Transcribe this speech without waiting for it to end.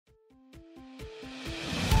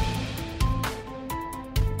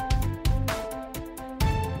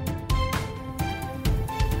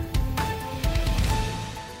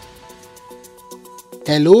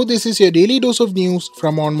Hello, this is your daily dose of news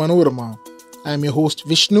from Onmanorama. I am your host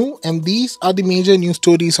Vishnu, and these are the major news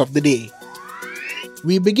stories of the day.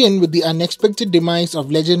 We begin with the unexpected demise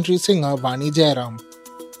of legendary singer Vani Jairam.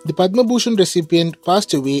 The Padma Bhushan recipient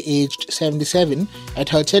passed away aged 77 at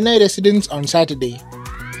her Chennai residence on Saturday.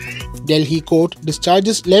 Delhi court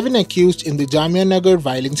discharges 11 accused in the Jamia Nagar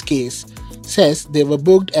violence case, says they were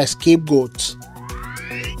booked as scapegoats.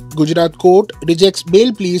 Gujarat court rejects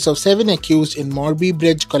bail pleas of 7 accused in Morbi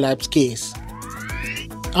bridge collapse case.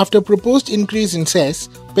 After proposed increase in cess,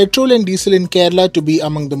 petrol and diesel in Kerala to be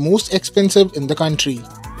among the most expensive in the country.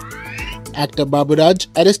 Actor Baburaj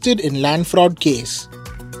arrested in land fraud case.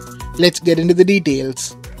 Let's get into the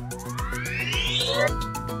details.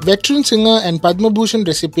 Veteran singer and Padma Bhushan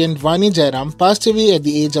recipient Vani Jairam passed away at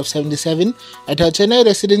the age of 77 at her Chennai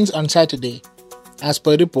residence on Saturday. As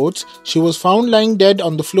per reports, she was found lying dead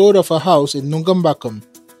on the floor of her house in Nungambakam.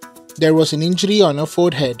 There was an injury on her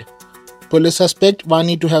forehead. Police suspect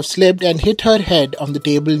Vani to have slipped and hit her head on the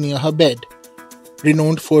table near her bed.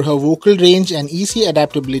 Renowned for her vocal range and easy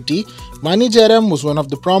adaptability, Vani Jairam was one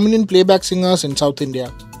of the prominent playback singers in South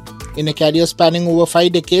India. In a career spanning over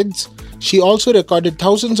 5 decades, she also recorded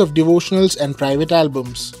thousands of devotionals and private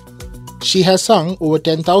albums. She has sung over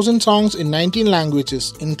 10,000 songs in 19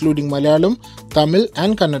 languages, including Malayalam, Tamil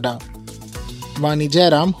and Kannada. Vani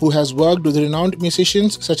Jairam, who has worked with renowned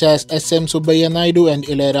musicians such as S.M. Subbaiah Naidu and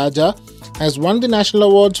Ilayaraja, has won the national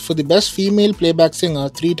awards for the Best Female Playback Singer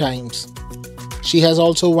 3 times. She has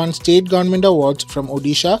also won state government awards from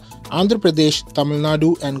Odisha, Andhra Pradesh, Tamil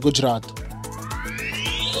Nadu and Gujarat.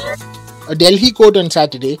 A Delhi court on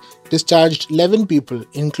Saturday discharged 11 people,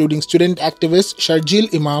 including student activist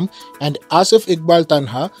Sharjeel Imam and Asif Iqbal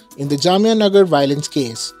Tanha, in the Jamia Nagar violence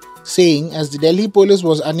case, saying as the Delhi police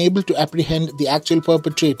was unable to apprehend the actual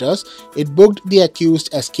perpetrators, it booked the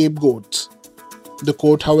accused as scapegoats. The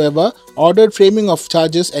court, however, ordered framing of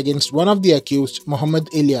charges against one of the accused, Muhammad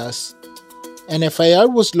Ilyas. An FIR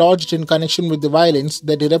was lodged in connection with the violence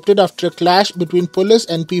that erupted after a clash between police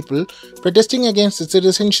and people protesting against the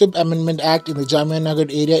Citizenship Amendment Act in the Jamia Nagar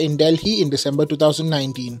area in Delhi in December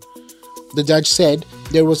 2019. The judge said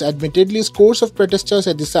there was admittedly scores of protesters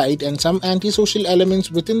at the site and some antisocial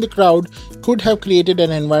elements within the crowd could have created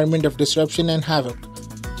an environment of disruption and havoc.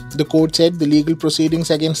 The court said the legal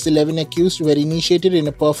proceedings against the 11 accused were initiated in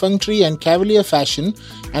a perfunctory and cavalier fashion,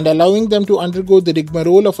 and allowing them to undergo the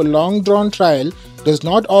rigmarole of a long-drawn trial does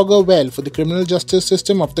not augur well for the criminal justice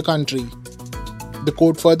system of the country. The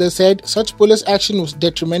court further said such police action was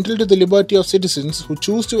detrimental to the liberty of citizens who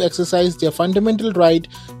choose to exercise their fundamental right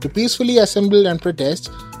to peacefully assemble and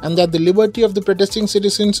protest, and that the liberty of the protesting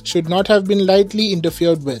citizens should not have been lightly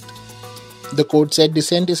interfered with. The court said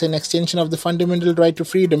dissent is an extension of the fundamental right to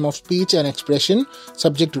freedom of speech and expression,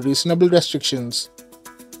 subject to reasonable restrictions.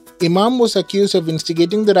 Imam was accused of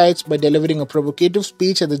instigating the riots by delivering a provocative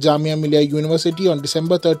speech at the Jamia Millia University on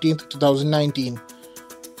December 13, 2019.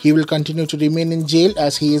 He will continue to remain in jail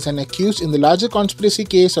as he is an accused in the larger conspiracy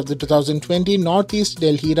case of the 2020 Northeast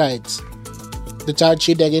Delhi riots. The charge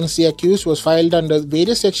sheet against the accused was filed under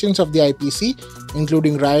various sections of the IPC,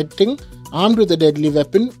 including rioting, armed with a deadly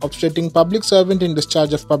weapon, obstructing public servant in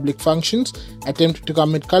discharge of public functions, attempt to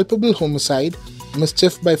commit culpable homicide,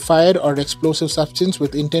 mischief by fire or explosive substance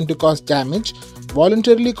with intent to cause damage,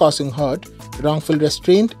 voluntarily causing hurt, wrongful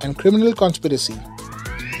restraint, and criminal conspiracy.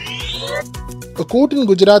 A court in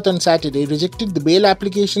Gujarat on Saturday rejected the bail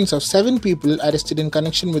applications of 7 people arrested in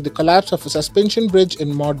connection with the collapse of a suspension bridge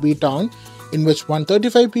in Morbi town, in which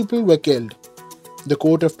 135 people were killed. The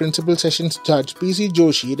Court of Principal Sessions Judge P.C.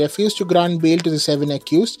 Joshi refused to grant bail to the 7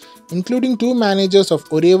 accused, including 2 managers of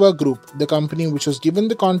Oreva Group, the company which was given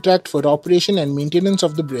the contract for operation and maintenance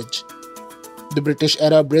of the bridge. The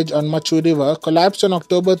British-era bridge on Machu River collapsed on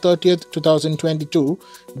October 30, 2022,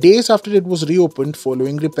 days after it was reopened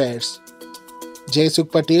following repairs.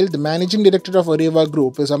 Jaisukh Patel, the managing director of Oreva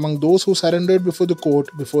Group, is among those who surrendered before the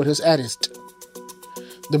court before his arrest.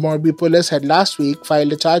 The Morbi police had last week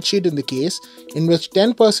filed a charge sheet in the case, in which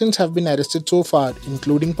 10 persons have been arrested so far,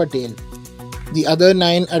 including Patel. The other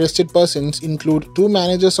 9 arrested persons include 2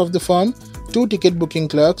 managers of the firm, 2 ticket booking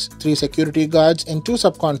clerks, 3 security guards and 2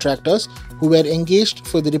 subcontractors who were engaged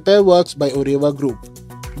for the repair works by Oreva Group.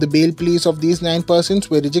 The bail pleas of these 9 persons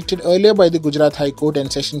were rejected earlier by the Gujarat High Court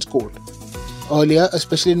and Sessions Court. Earlier, a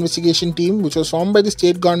special investigation team, which was formed by the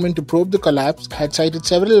state government to probe the collapse, had cited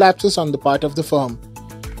several lapses on the part of the firm.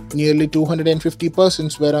 Nearly 250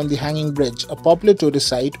 persons were on the hanging bridge, a popular tourist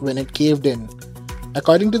site, when it caved in.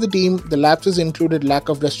 According to the team, the lapses included lack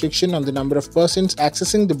of restriction on the number of persons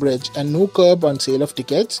accessing the bridge and no curb on sale of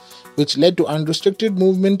tickets, which led to unrestricted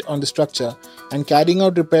movement on the structure and carrying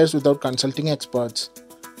out repairs without consulting experts.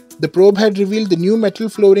 The probe had revealed the new metal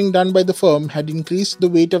flooring done by the firm had increased the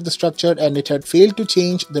weight of the structure and it had failed to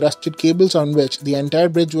change the rusted cables on which the entire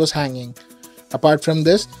bridge was hanging. Apart from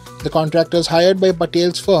this, the contractors hired by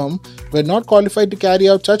Patel's firm were not qualified to carry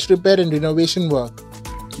out such repair and renovation work.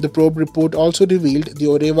 The probe report also revealed the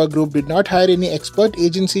Oreva Group did not hire any expert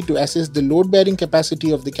agency to assess the load-bearing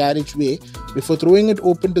capacity of the carriageway before throwing it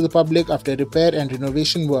open to the public after repair and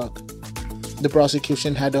renovation work. The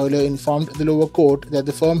prosecution had earlier informed the lower court that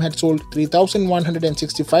the firm had sold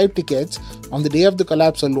 3,165 tickets on the day of the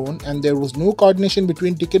collapse alone, and there was no coordination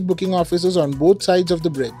between ticket booking offices on both sides of the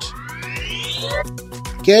bridge.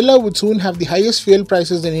 Kerala would soon have the highest fuel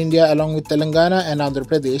prices in India along with Telangana and Andhra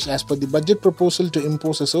Pradesh as per the budget proposal to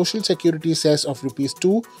impose a social security cess of Rs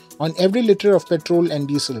 2 on every litre of petrol and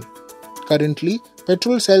diesel. Currently,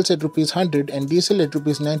 petrol sells at Rs 100 and diesel at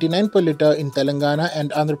Rs 99 per litre in Telangana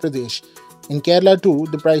and Andhra Pradesh. In Kerala too,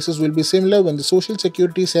 the prices will be similar when the social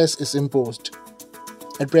security cess is imposed.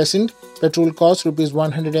 At present, petrol costs Rs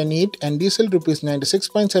 108 and diesel Rs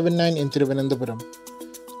 96.79 in Thiruvananthapuram.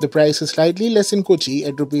 The price is slightly less in Kochi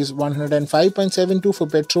at Rs 105.72 for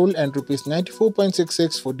petrol and Rs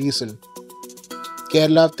 94.66 for diesel.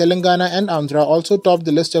 Kerala, Telangana and Andhra also topped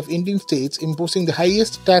the list of Indian states imposing the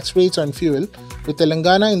highest tax rates on fuel, with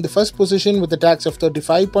Telangana in the first position with a tax of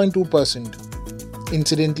 35.2%.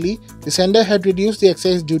 Incidentally, the sender had reduced the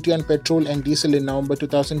excise duty on petrol and diesel in November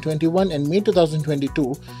 2021 and May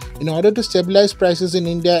 2022 in order to stabilize prices in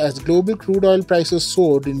India as global crude oil prices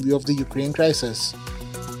soared in view of the Ukraine crisis.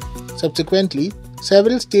 Subsequently,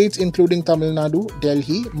 several states including Tamil Nadu,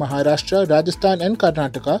 Delhi, Maharashtra, Rajasthan and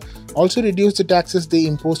Karnataka also reduced the taxes they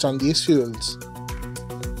imposed on these fuels.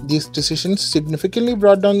 These decisions significantly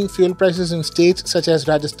brought down fuel prices in states such as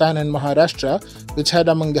Rajasthan and Maharashtra, which had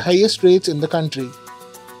among the highest rates in the country.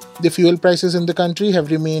 The fuel prices in the country have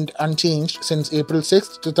remained unchanged since April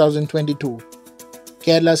 6, 2022.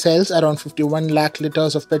 Kerala sells around 51 lakh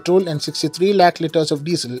litres of petrol and 63 lakh litres of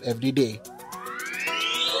diesel every day.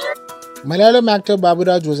 Malayalam actor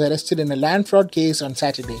Baburaj was arrested in a land fraud case on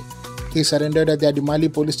Saturday. He surrendered at the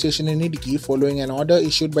Adimali police station in Idukki following an order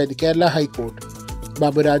issued by the Kerala High Court.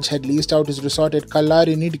 Baburaj had leased out his resort at Kallar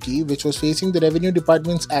in Idukki, which was facing the Revenue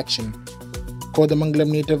Department's action.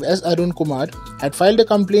 Kodamangalam native S. Arun Kumar had filed a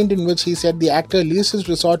complaint in which he said the actor leased his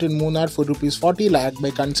resort in Munnar for Rs 40 lakh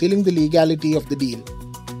by concealing the legality of the deal.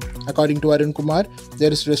 According to Arun Kumar,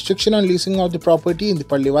 there is restriction on leasing out the property in the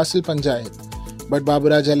Pallivasil Panchayat. But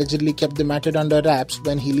Baburaj allegedly kept the matter under wraps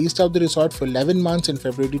when he leased out the resort for 11 months in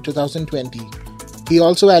February 2020. He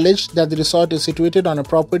also alleged that the resort is situated on a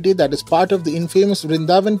property that is part of the infamous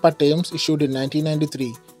Vrindavan Pattayams issued in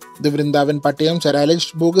 1993. The Vrindavan Pattayams are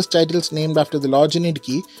alleged bogus titles named after the lodge in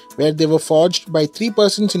Idukki, where they were forged by 3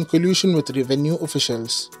 persons in collusion with revenue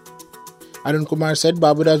officials. Arun Kumar said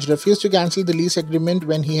Baburaj refused to cancel the lease agreement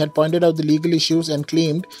when he had pointed out the legal issues and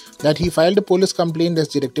claimed that he filed a police complaint as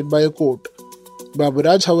directed by a court.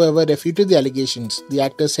 Baburaj, however, refuted the allegations. The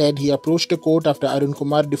actor said he approached a court after Arun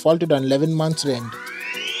Kumar defaulted on 11 months' rent.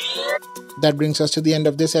 That brings us to the end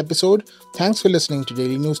of this episode. Thanks for listening to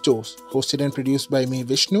Daily News Dose, hosted and produced by me,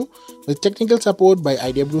 Vishnu, with technical support by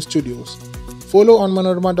Idea Blue Studios. Follow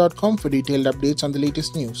Onmanorama.com for detailed updates on the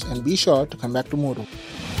latest news and be sure to come back tomorrow.